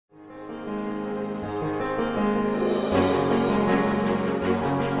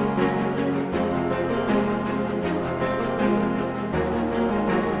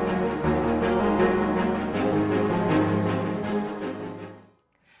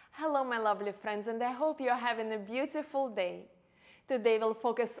my lovely friends, and I hope you're having a beautiful day. Today we'll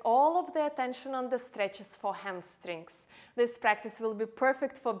focus all of the attention on the stretches for hamstrings. This practice will be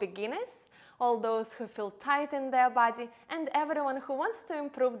perfect for beginners, all those who feel tight in their body, and everyone who wants to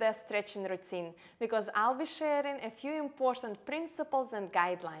improve their stretching routine, because I'll be sharing a few important principles and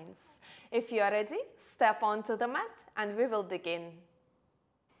guidelines. If you are ready, step onto the mat and we will begin.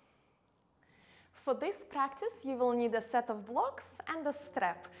 For this practice, you will need a set of blocks and a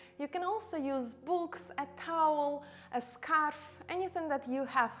strap. You can also use books, a towel, a scarf, anything that you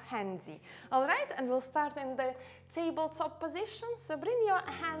have handy. All right, and we'll start in the tabletop position. So bring your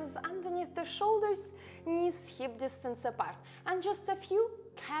hands underneath the shoulders, knees hip distance apart. And just a few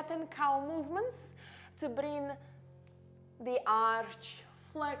cat and cow movements to bring the arch,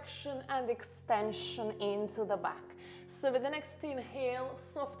 flexion and extension into the back. So with the next inhale,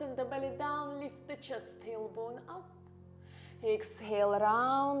 soften the belly down, lift the chest, tailbone up. Exhale,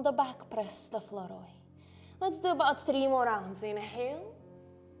 round the back, press the floor away. Let's do about 3 more rounds. Inhale.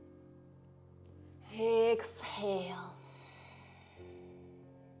 Exhale.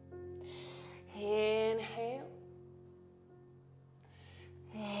 Inhale.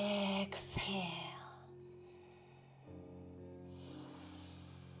 Exhale.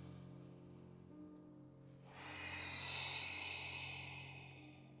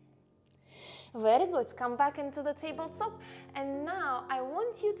 Very good. Come back into the tabletop, and now I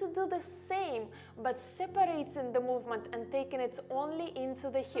want you to do the same, but separating the movement and taking it only into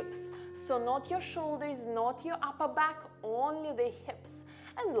the hips. So not your shoulders, not your upper back, only the hips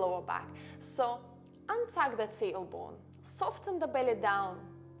and lower back. So untuck the tailbone, soften the belly down,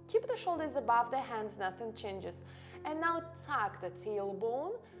 keep the shoulders above the hands, nothing changes. And now tuck the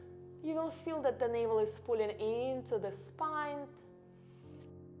tailbone. You will feel that the navel is pulling into the spine.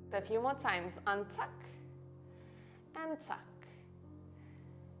 A few more times, untuck and tuck.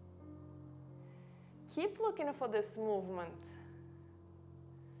 Keep looking for this movement.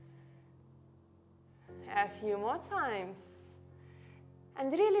 A few more times.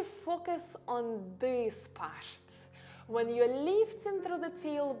 And really focus on this part. When you're lifting through the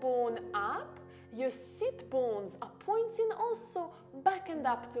tailbone up, your sit bones are pointing also back and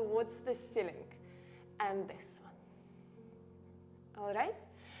up towards the ceiling. And this one. All right?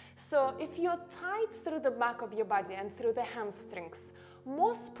 So if you're tight through the back of your body and through the hamstrings,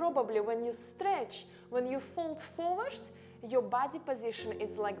 most probably when you stretch, when you fold forward, your body position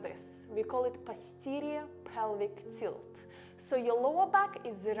is like this. We call it posterior pelvic tilt. So your lower back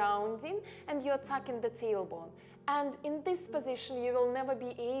is rounding and you're tucking the tailbone. And in this position, you will never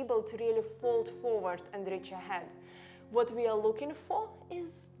be able to really fold forward and reach your head. What we are looking for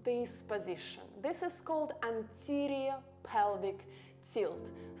is this position. This is called anterior pelvic tilt.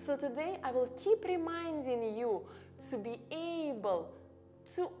 So today I will keep reminding you to be able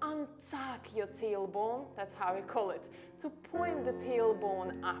to untuck your tailbone, that's how we call it, to point the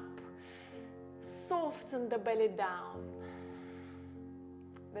tailbone up, soften the belly down.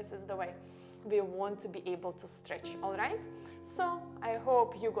 This is the way we want to be able to stretch, all right? So I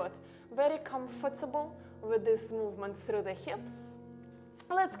hope you got very comfortable with this movement through the hips.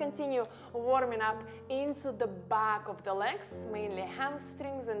 Let's continue warming up into the back of the legs, mainly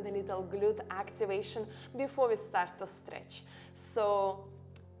hamstrings and a little glute activation before we start to stretch. So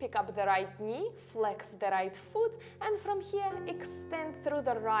pick up the right knee, flex the right foot, and from here extend through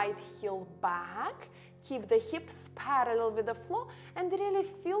the right heel back. Keep the hips parallel with the floor and really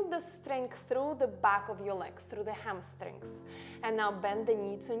feel the strength through the back of your leg, through the hamstrings. And now bend the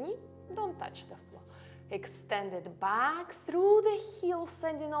knee to knee, don't touch the floor. Extend it back through the heel,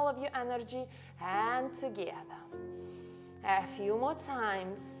 sending all of your energy, and together. A few more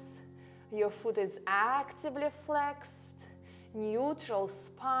times. Your foot is actively flexed, neutral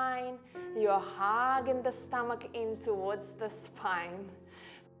spine. You're hugging the stomach in towards the spine.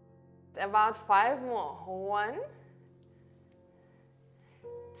 About 5 more. 1,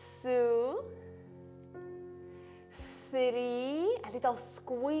 2, 3, a little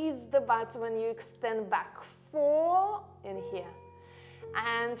squeeze the butt when you extend back. 4, in here.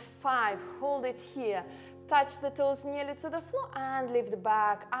 And 5, hold it here. Touch the toes nearly to the floor and lift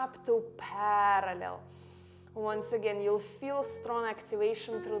back up to parallel. Once again, you'll feel strong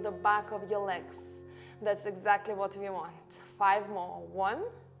activation through the back of your legs. That's exactly what we want. 5 more. 1,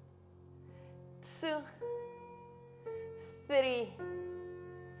 2, 3,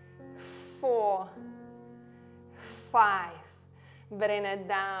 4, 5. Bring it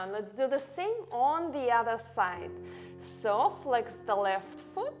down. Let's do the same on the other side. So flex the left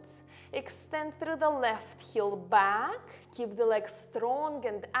foot, extend through the left heel back, keep the leg strong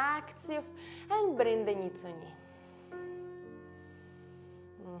and active, and bring the knee to knee.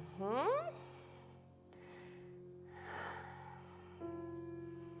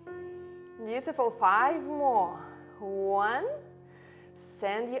 Beautiful. 5 more. 1.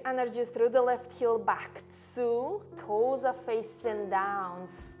 Send your energy through the left heel back. 2. Toes are facing down.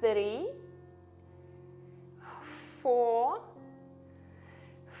 3. 4.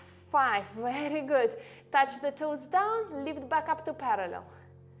 5. Very good. Touch the toes down, lift back up to parallel.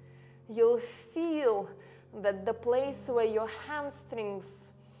 You'll feel that the place where your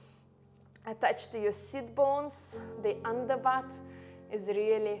hamstrings attach to your sit bones, the underbutt, is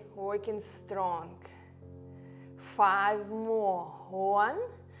really working strong. 5 more. 1.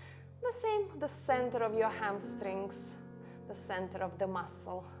 The same, the center of your hamstrings, the center of the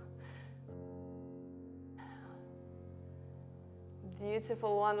muscle.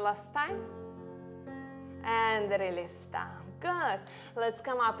 Beautiful. 1 last time. And release down. Good. Let's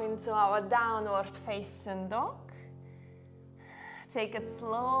come up into our downward facing dog. Take it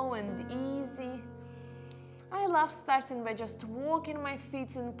slow and easy. I love starting by just walking my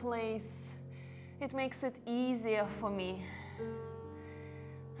feet in place. It makes it easier for me.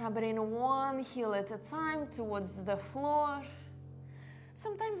 I bring one heel at a time towards the floor.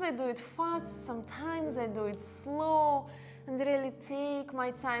 Sometimes I do it fast, sometimes I do it slow, and really take my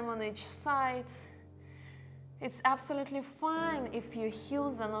time on each side. It's absolutely fine if your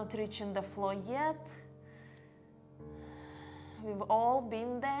heels are not reaching the floor yet. We've all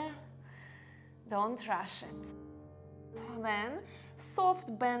been there. Don't rush it. Then,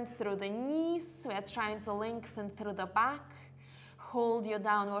 soft bend through the knees. We are trying to lengthen through the back. Hold your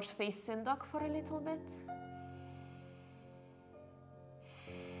downward facing dog for a little bit.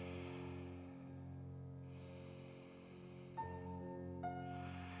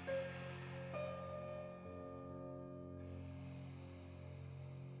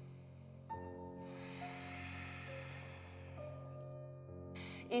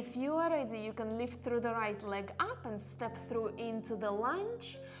 If you are ready, you can lift through the right leg up and step through into the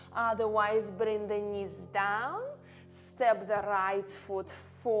lunge. Otherwise, bring the knees down. Step the right foot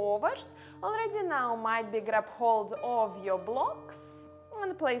forward. Already now might be grab hold of your blocks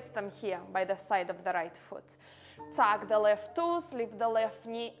and place them here by the side of the right foot. Tuck the left toes, lift the left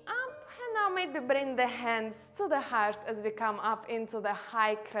knee up, and now maybe bring the hands to the heart as we come up into the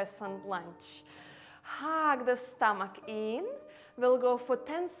high crescent lunge. Hug the stomach in. We'll go for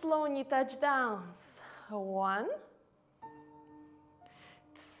 10 slow knee touchdowns. 1,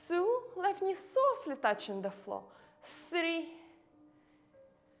 2, left knee softly touching the floor. 3,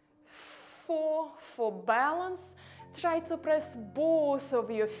 4, for balance, try to press both of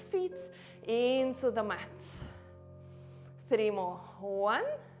your feet into the mat. 3 more. 1,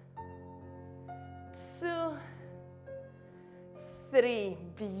 2, 3.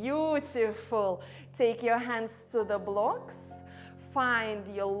 Beautiful. Take your hands to the blocks. Find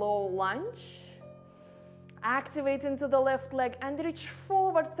your low lunge. Activate into the left leg and reach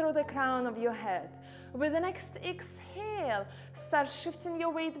forward through the crown of your head. With the next exhale, start shifting your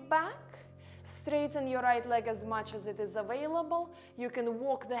weight back. Straighten your right leg as much as it is available. You can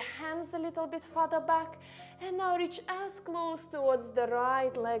walk the hands a little bit further back. And now reach as close towards the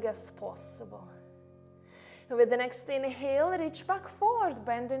right leg as possible. With the next inhale, reach back forward,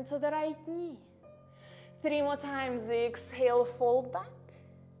 bend into the right knee. 3 more times. Exhale, fold back.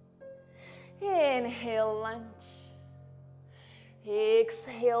 Inhale, lunge.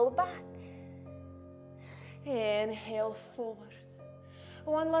 Exhale, back. Inhale, forward.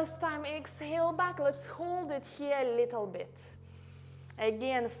 1 last time. Exhale, back. Let's hold it here a little bit.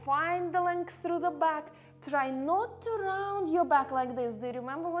 Again, find the length through the back. Try not to round your back like this. Do you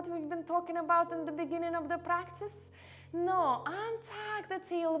remember what we've been talking about in the beginning of the practice? No, untuck the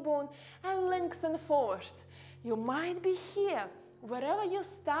tailbone and lengthen forward. You might be here. Wherever you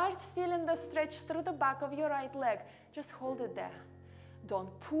start feeling the stretch through the back of your right leg, just hold it there. Don't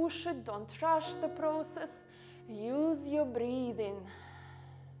push it, don't rush the process. Use your breathing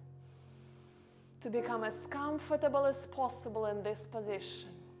to become as comfortable as possible in this position.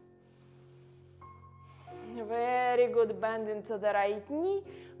 Very good. Bend into the right knee,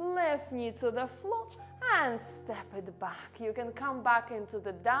 left knee to the floor, and step it back. You can come back into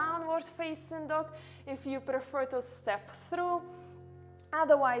the downward facing dog if you prefer to step through.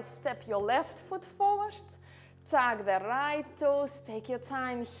 Otherwise, step your left foot forward, tuck the right toes, take your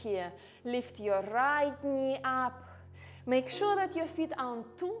time here. Lift your right knee up. Make sure that your feet are on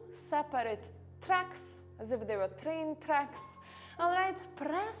 2 separate tracks, as if they were train tracks. All right,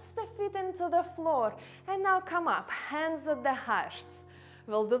 press the feet into the floor. And now come up, hands at the heart.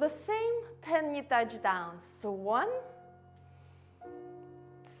 We'll do the same, 10 knee touchdowns. So 1,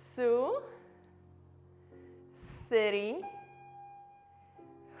 2, 3,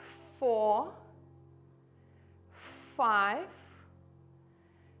 4, 5,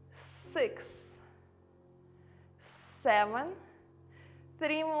 6, 7,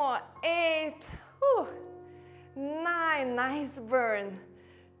 3 more, 8, 9, nice burn,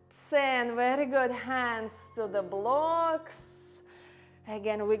 10, very good, hands to the blocks.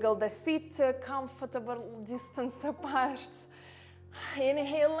 Again, wiggle the feet to a comfortable distance apart.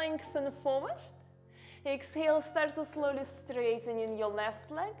 Inhale, lengthen forward. Exhale, start to slowly straighten in your left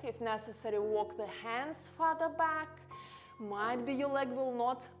leg. If necessary, walk the hands farther back. Might be your leg will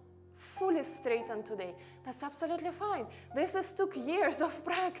not fully straighten today. That's absolutely fine. This took years of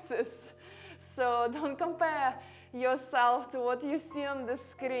practice. So don't compare yourself to what you see on the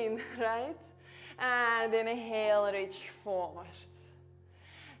screen, right? And inhale, reach forward.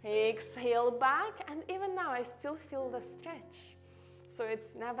 Exhale back, and even now I still feel the stretch. So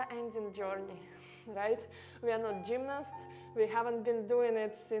it's never-ending journey, right? We are not gymnasts. We haven't been doing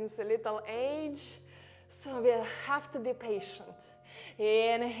it since a little age. So we have to be patient.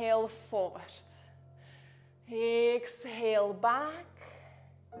 Inhale forward. Exhale back.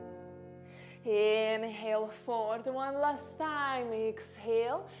 Inhale forward. One last time.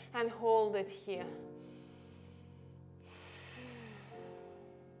 Exhale and hold it here.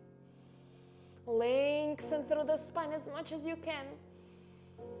 Lengthen through the spine as much as you can.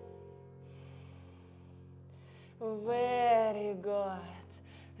 Very good.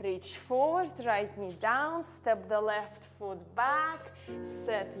 Reach forward, right knee down, step the left foot back,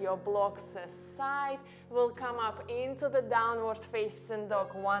 set your blocks aside. We'll come up into the downward facing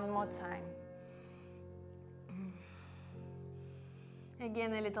dog one more time.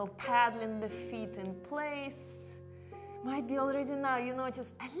 Again, a little paddling the feet in place. Might be already now you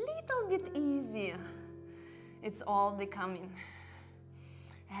notice a little bit easier. It's all becoming.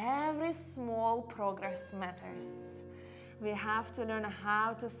 Every small progress matters. We have to learn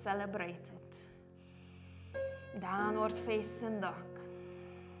how to celebrate it. Downward facing dog.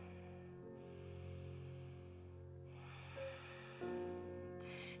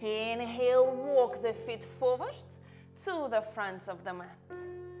 Inhale, walk the feet forward to the front of the mat.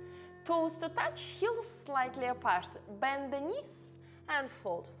 Toes to touch, heels slightly apart. Bend the knees and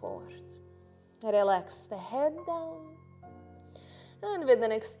fold forward. Relax the head down. And with the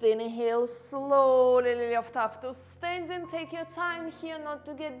next inhale, slowly lift up to standing. Take your time here not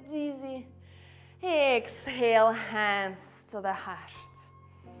to get dizzy. Exhale, hands to the heart.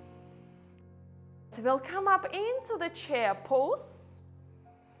 We'll come up into the chair pose.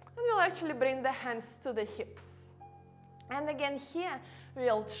 And we'll actually bring the hands to the hips. And again here,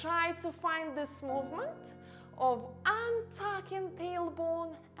 we'll try to find this movement of untucking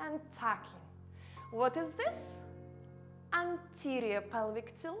tailbone and tucking. What is this? Anterior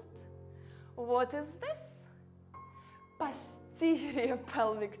pelvic tilt. What is this? Posterior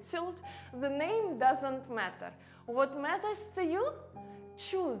pelvic tilt. The name doesn't matter. What matters to you?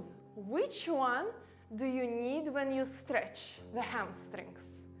 Choose which one do you need when you stretch the hamstrings.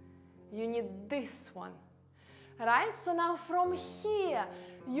 You need this one. Right? So now from here,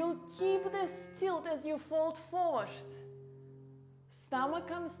 you'll keep this tilt as you fold forward. Stomach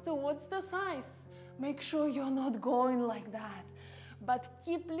comes towards the thighs. Make sure you're not going like that, but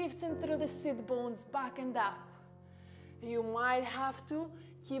keep lifting through the sit bones back and up. You might have to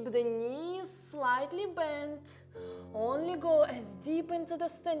keep the knees slightly bent. Only go as deep into the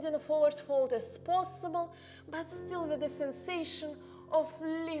standing forward fold as possible, but still with the sensation of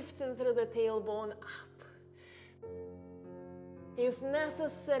lifting through the tailbone up. If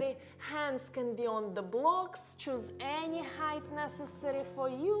necessary, hands can be on the blocks. Choose any height necessary for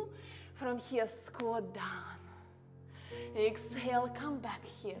you. From here, squat down. Exhale, come back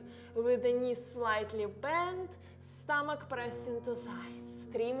here. With the knees slightly bent, stomach pressing to thighs.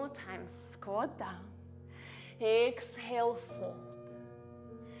 3 more times, squat down. Exhale, fold.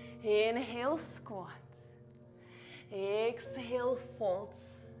 Inhale, squat. Exhale, fold.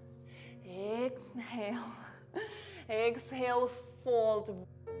 Inhale. Exhale, fold.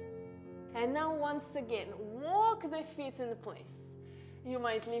 And now once again, walk the feet in place. You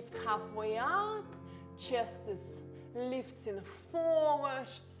might lift halfway up, chest is lifting forward.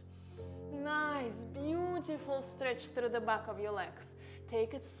 Nice, beautiful stretch through the back of your legs.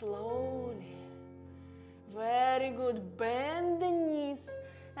 Take it slowly. Very good. Bend the knees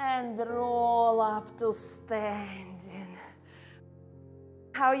and roll up to standing.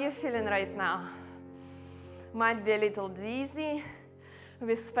 How are you feeling right now? Might be a little dizzy.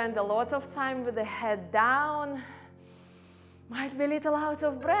 We spend a lot of time with the head down. Might be a little out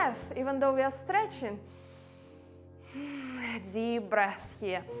of breath, even though we are stretching. A deep breath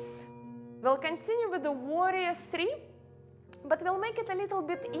here. We'll continue with the warrior 3. But we'll make it a little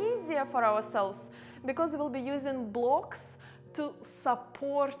bit easier for ourselves because we'll be using blocks to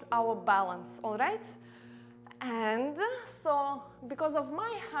support our balance, all right? And so, because of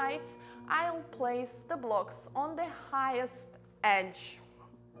my height, I'll place the blocks on the highest edge.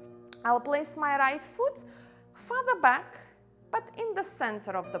 I'll place my right foot further back, but in the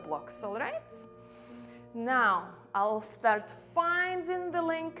center of the blocks, all right? Now, I'll start finding the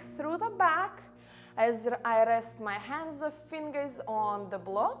link through the back as I rest my hands or fingers on the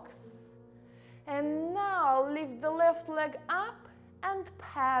blocks. And now I'll lift the left leg up and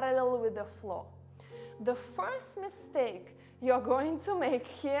parallel with the floor. The first mistake you're going to make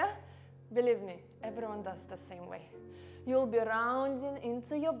here, believe me, everyone does the same way. You'll be rounding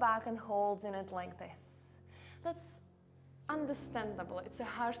into your back and holding it like this. That's understandable, it's a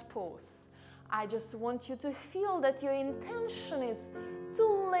hard pose. I just want you to feel that your intention is to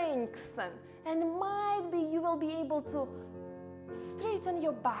lengthen, and might be you will be able to straighten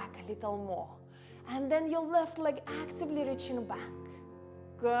your back a little more. And then your left leg actively reaching back.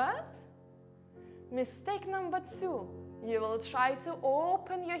 Good? Mistake number 2. You will try to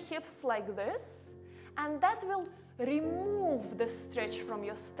open your hips like this, and that will remove the stretch from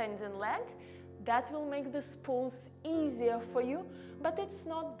your standing leg. That will make this pose easier for you, but it's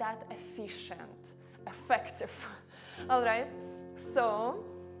not that effective. All right? So,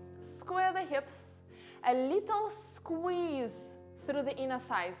 square the hips, a little squeeze through the inner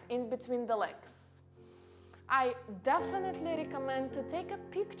thighs, in between the legs. I definitely recommend to take a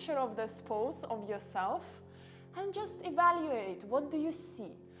picture of this pose of yourself and just evaluate. What do you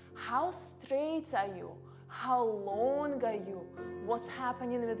see? How straight are you? How long are you? What's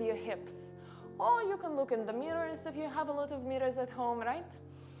happening with your hips? Or you can look in the mirrors if you have a lot of mirrors at home, right?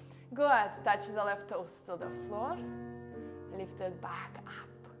 Good. Touch the left toes to the floor. Lift it back up.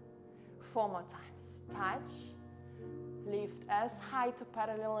 4 more times. Touch. Lift as high to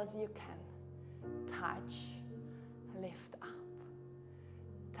parallel as you can. Touch. Lift up.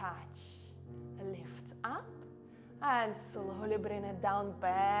 Touch. Lift up. And slowly bring it down.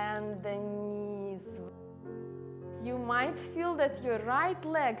 Bend the knees. You might feel that your right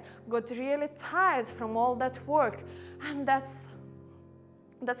leg got really tired from all that work, and that's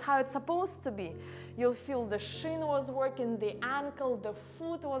how it's supposed to be. You'll feel the shin was working, the ankle, the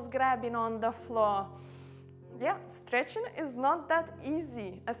foot was grabbing on the floor. Yeah, stretching is not that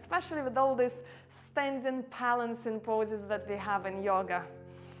easy, especially with all these standing balancing poses that we have in yoga.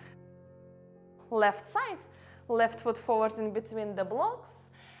 Left side, left foot forward in between the blocks,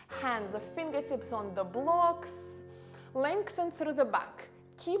 hands or fingertips on the blocks. Lengthen through the back.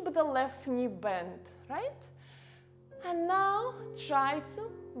 Keep the left knee bent, right? And now try to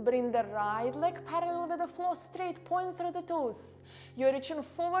bring the right leg parallel with the floor, straight, point through the toes. You're reaching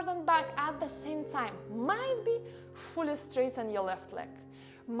forward and back at the same time. Might be fully straight on your left leg.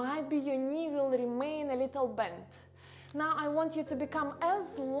 Might be your knee will remain a little bent. Now I want you to become as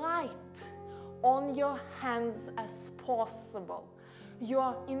light on your hands as possible.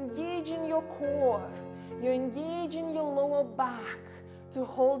 You're engaging your core. You're engaging your lower back to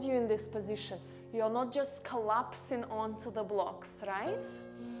hold you in this position. You're not just collapsing onto the blocks, right?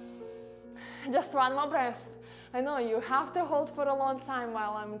 Just one more breath. I know you have to hold for a long time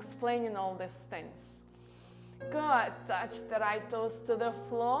while I'm explaining all these things. Good. Touch the right toes to the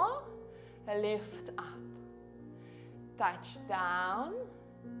floor. Lift up. Touch down.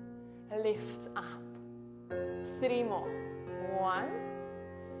 Lift up. 3 more. 1.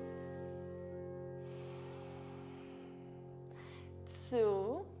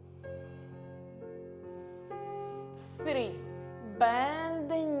 2, 3. Bend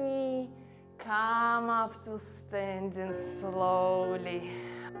the knee, come up to standing slowly.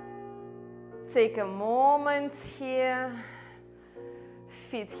 Take a moment here.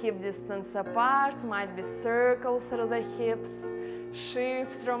 Feet hip distance apart, might be circle through the hips.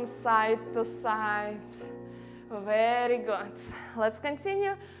 Shift from side to side. Very good. Let's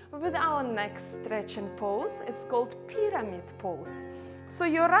continue with our next stretching pose. It's called pyramid pose. So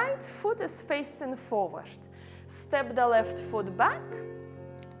your right foot is facing forward. Step the left foot back.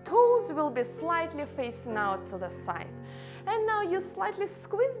 Toes will be slightly facing out to the side. And now you slightly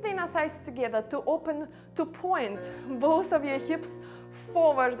squeeze the inner thighs together to point both of your hips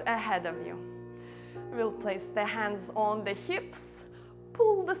forward ahead of you. We'll place the hands on the hips.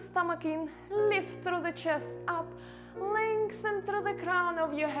 Pull the stomach in, lift through the chest up, lengthen through the crown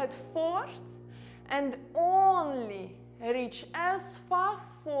of your head forward, and only reach as far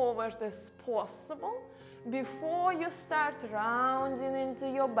forward as possible before you start rounding into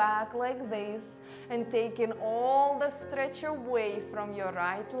your back like this and taking all the stretch away from your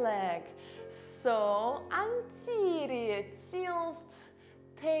right leg. So anterior tilt,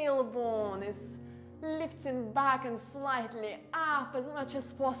 tailbone is lifting back and slightly up as much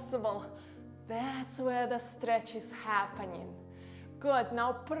as possible. That's where the stretch is happening. Good,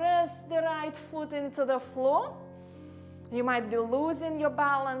 now press the right foot into the floor. You might be losing your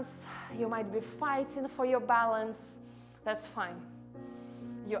balance, you might be fighting for your balance. That's fine.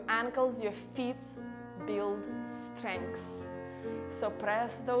 Your ankles, your feet build strength. So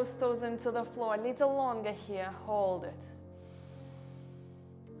press those toes into the floor. A little longer here, hold it.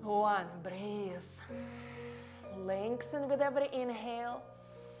 1, breathe. Lengthen with every inhale.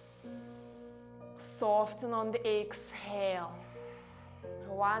 Soften on the exhale.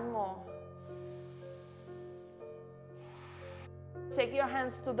 1 more. Take your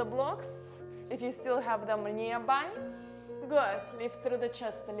hands to the blocks if you still have them nearby. Good. Lift through the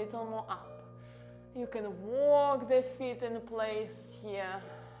chest a little more up. You can walk the feet in place here.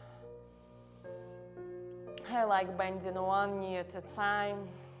 I like bending one knee at a time.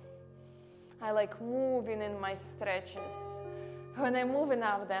 I like moving in my stretches. When I move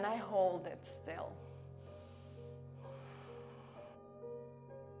enough, then I hold it still.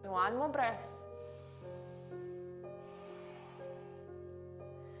 1 more breath.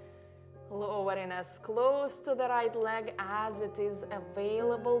 Lowering as close to the right leg as it is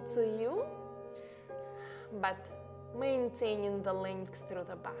available to you, but maintaining the length through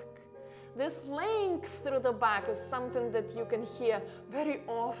the back. This length through the back is something that you can hear very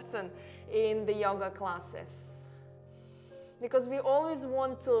often in the yoga classes. Because we always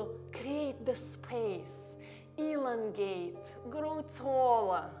want to create the space, elongate, grow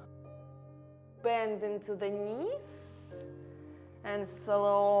taller, bend into the knees, and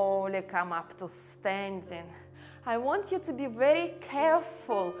slowly come up to standing. I want you to be very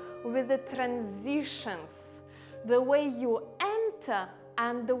careful with the transitions, the way you enter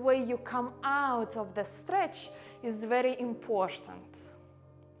and the way you come out of the stretch is very important.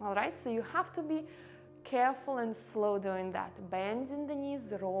 All right, so you have to be careful and slow doing that. Bending the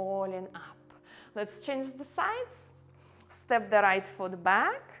knees, rolling up. Let's change the sides. Step the right foot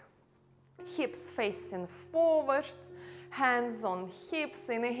back, hips facing forward, hands on hips,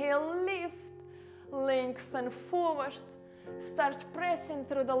 inhale, lift, lengthen forward. Start pressing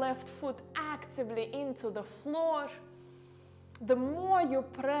through the left foot actively into the floor. The more you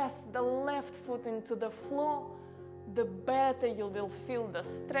press the left foot into the floor, the better you will feel the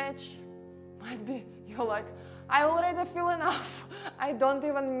stretch. Might be you're like, I already feel enough. I don't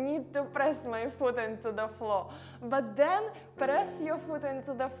even need to press my foot into the floor. But then press your foot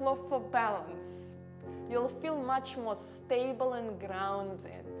into the floor for balance. You'll feel much more stable and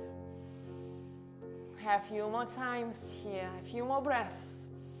grounded. A few more times here, a few more breaths.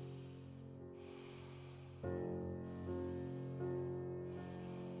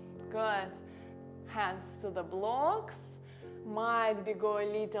 Good. Hands to the blocks. Might be go a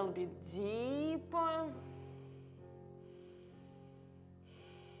little bit deeper.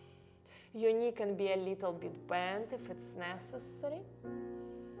 Your knee can be a little bit bent if it's necessary.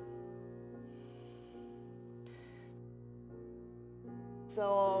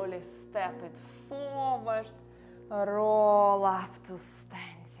 Slowly step it forward, roll up to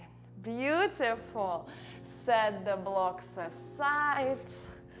standing. Beautiful. Set the blocks aside,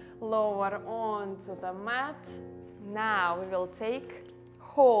 lower onto the mat. Now we will take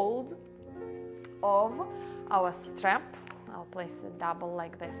hold of our strap. I'll place it double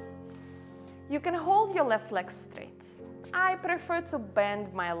like this. You can hold your left leg straight. I prefer to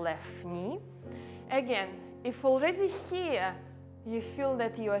bend my left knee. Again, if already here you feel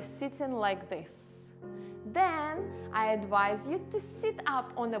that you are sitting like this, then I advise you to sit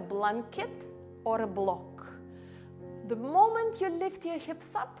up on a blanket or a block. The moment you lift your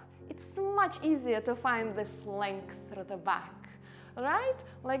hips up, it's much easier to find this length through the back, right?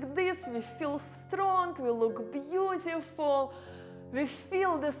 Like this, we feel strong, we look beautiful, we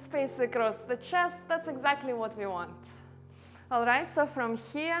feel the space across the chest. That's exactly what we want. All right, so from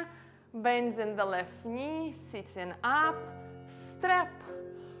here, bending the left knee, sitting up, strap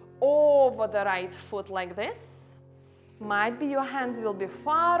over the right foot like this. Might be your hands will be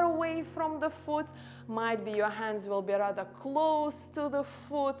far away from the foot, might be your hands will be rather close to the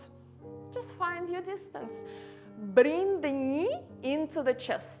foot. Just find your distance. Bring the knee into the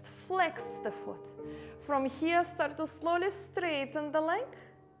chest, flex the foot. From here, start to slowly straighten the leg.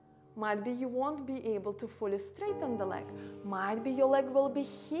 Might be you won't be able to fully straighten the leg. Might be your leg will be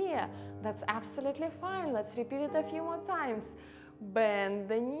here. That's absolutely fine. Let's repeat it a few more times. Bend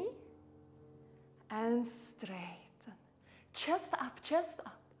the knee and straighten. Chest up.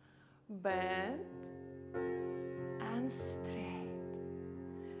 Bend and straighten.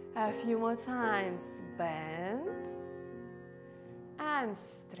 A few more times. Bend and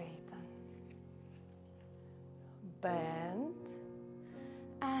straighten. Bend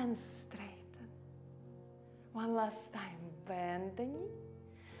and straighten. One last time. Bend the knee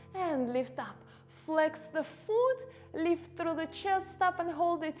and lift up. Flex the foot, lift through the chest up and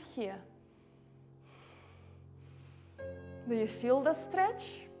hold it here. Do you feel the stretch?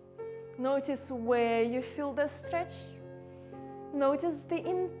 Notice where you feel the stretch. Notice the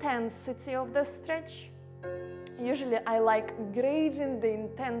intensity of the stretch. Usually I like grading the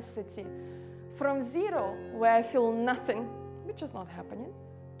intensity from 0, where I feel nothing, which is not happening,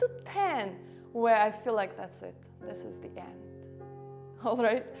 to 10, where I feel like that's it. This is the end. All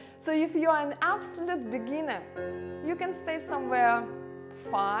right? So if you are an absolute beginner, you can stay somewhere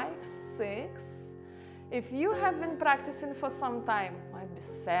 5, 6. If you have been practicing for some time, might be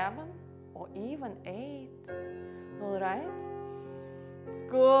 7 or even 8. All right?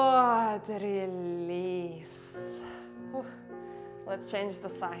 Good. Release. Let's change the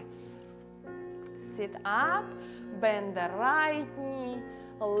sides. Sit up, bend the right knee,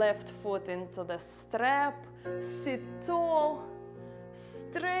 left foot into the strap, sit tall,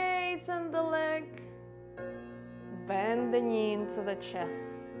 straighten the leg, bend the knee into the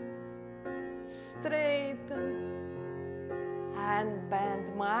chest, straighten and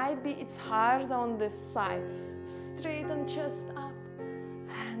bend. Might be it's hard on this side. Straighten chest up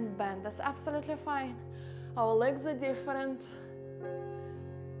and bend. That's absolutely fine. Our legs are different.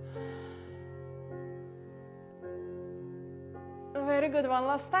 Very good. One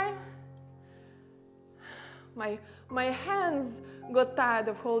last time. My hands got tired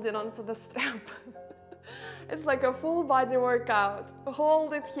of holding on to the strap. It's like a full body workout.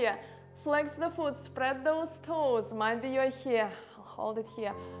 Hold it here. Flex the foot, spread those toes. Might be you're here. I'll hold it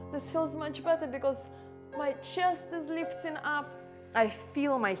here. This feels much better because my chest is lifting up. I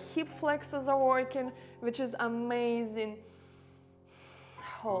feel my hip flexors are working, which is amazing.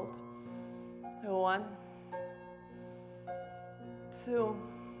 Hold. 1, 2,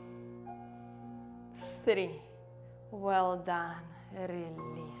 3. Well done.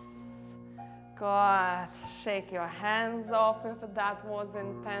 Release. Good. Shake your hands off if that was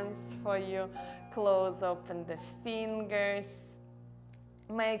intense for you. Close open the fingers.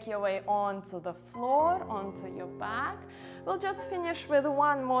 Make your way onto the floor, onto your back. We'll just finish with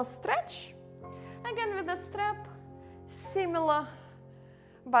one more stretch. Again with the strap, similar,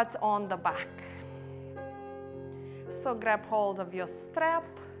 but on the back. So grab hold of your strap.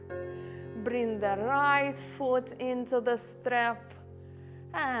 Bring the right foot into the strap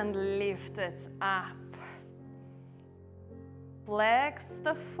and lift it up. Flex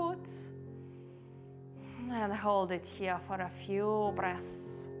the foot and hold it here for a few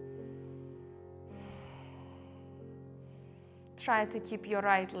breaths. Try to keep your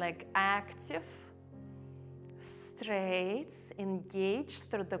right leg active, straight, engaged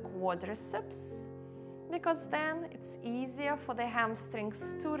through the quadriceps, because then it's easier for the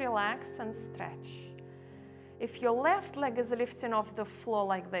hamstrings to relax and stretch. If your left leg is lifting off the floor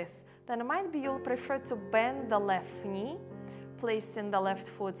like this, then it might be you'll prefer to bend the left knee, placing the left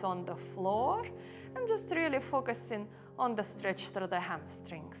foot on the floor, and just really focusing on the stretch through the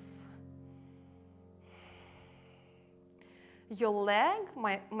hamstrings. Your leg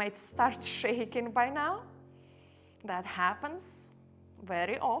might start shaking by now. That happens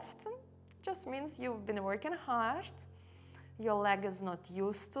very often. Just means you've been working hard. Your leg is not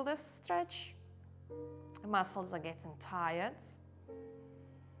used to this stretch. Muscles are getting tired.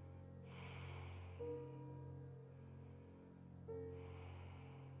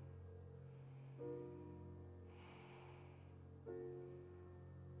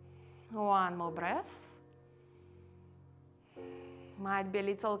 One more breath. Might be a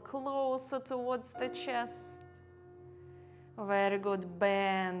little closer towards the chest. Very good.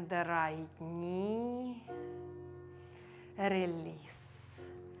 Bend the right knee. Release.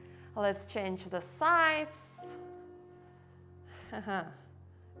 Let's change the sides.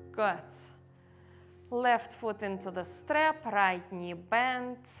 Good. Left foot into the strap, right knee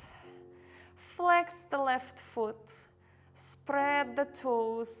bent. Flex the left foot. Spread the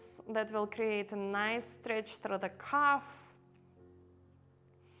toes. That will create a nice stretch through the calf.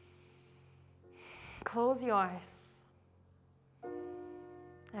 Close your eyes.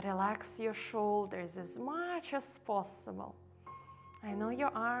 Relax your shoulders as much as possible. I know your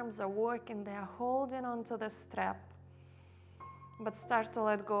arms are working, they are holding onto the strap, but start to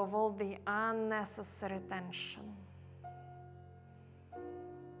let go of all the unnecessary tension.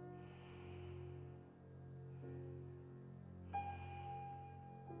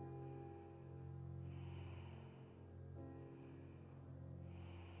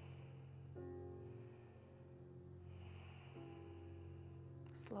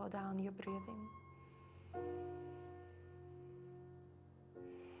 Slow down your breathing.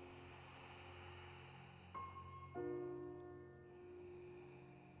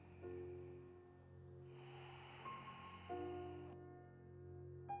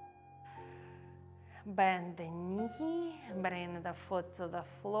 Bend the knee, bring the foot to the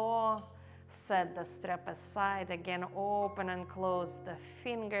floor, set the strap aside, again open and close the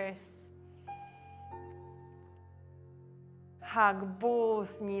fingers. Hug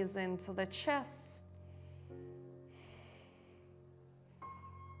both knees into the chest.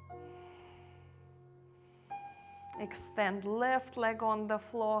 Extend left leg on the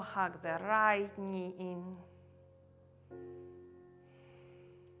floor, hug the right knee in.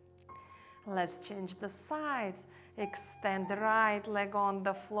 Let's change the sides. Extend the right leg on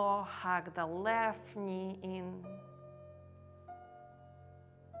the floor, hug the left knee in.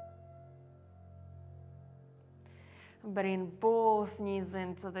 Bring both knees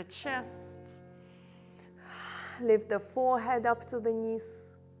into the chest. Lift the forehead up to the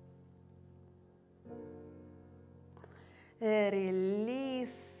knees.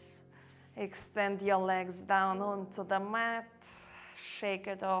 Release. Extend your legs down onto the mat. Shake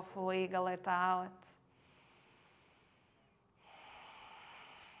it off, wiggle it out.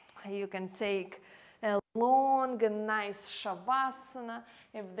 You can take a long and nice shavasana.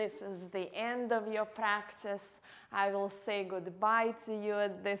 If this is the end of your practice, I will say goodbye to you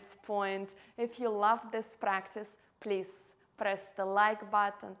at this point. If you love this practice, please press the like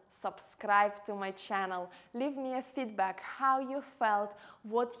button, subscribe to my channel, leave me a feedback how you felt,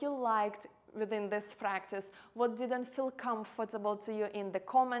 what you liked within this practice, what didn't feel comfortable to you in the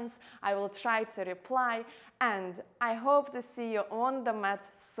comments. I will try to reply, and I hope to see you on the mat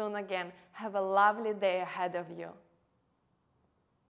soon again. Have a lovely day ahead of you.